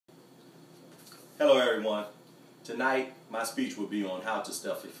Hello everyone. Tonight my speech will be on how to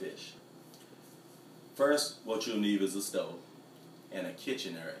stuff your fish. First, what you'll need is a stove and a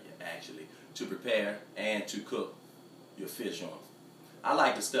kitchen area actually to prepare and to cook your fish on. I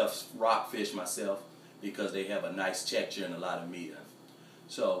like to stuff rockfish myself because they have a nice texture and a lot of meat in them.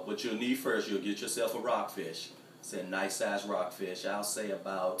 So what you'll need first, you'll get yourself a rockfish. It's a nice size rockfish. I'll say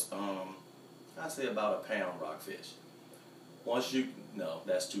about a pound rockfish. No,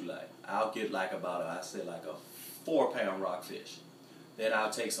 that's too light. I'll get like about a 4-pound rockfish. Then I'll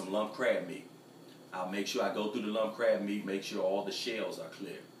take some lump crab meat. I'll make sure I go through the lump crab meat, make sure all the shells are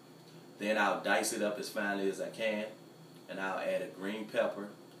clear. Then I'll dice it up as finely as I can, and I'll add a green pepper,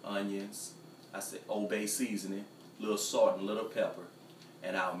 onions, Old Bay seasoning, a little salt and a little pepper,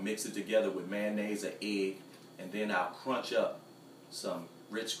 and I'll mix it together with mayonnaise, an egg, and then I'll crunch up some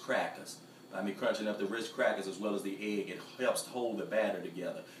Ritz crackers. By me crunching up the Ritz crackers as well as the egg, it helps hold the batter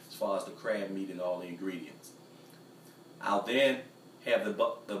together as far as the crab meat and all the ingredients. I'll then have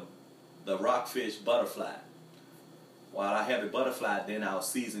the rockfish butterfly. While I have the butterfly, then I'll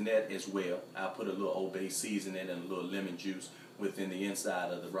season that as well. I'll put a little Old Bay seasoning and a little lemon juice within the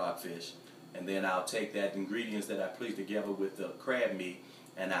inside of the rockfish. And then I'll take that ingredients that I placed together with the crab meat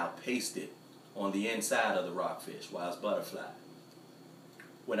and I'll paste it on the inside of the rockfish while it's butterfly.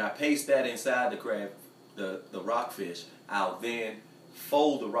 When I paste that inside the rockfish, I'll then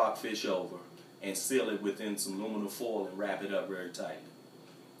fold the rockfish over and seal it within some aluminum foil and wrap it up very tightly.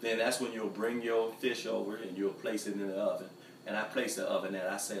 Then that's when you'll bring your fish over and you'll place it in the oven. And I place the oven at,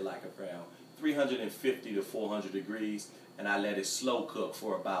 I say like around 350 to 400 degrees, and I let it slow cook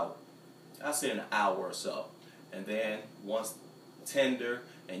for about, I say an hour or so. And then once tender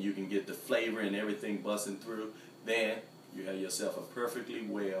and you can get the flavor and everything busting through, then you have yourself a perfectly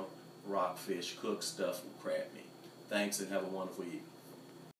well rockfish cooked stuffed with crab meat. Thanks and have a wonderful evening.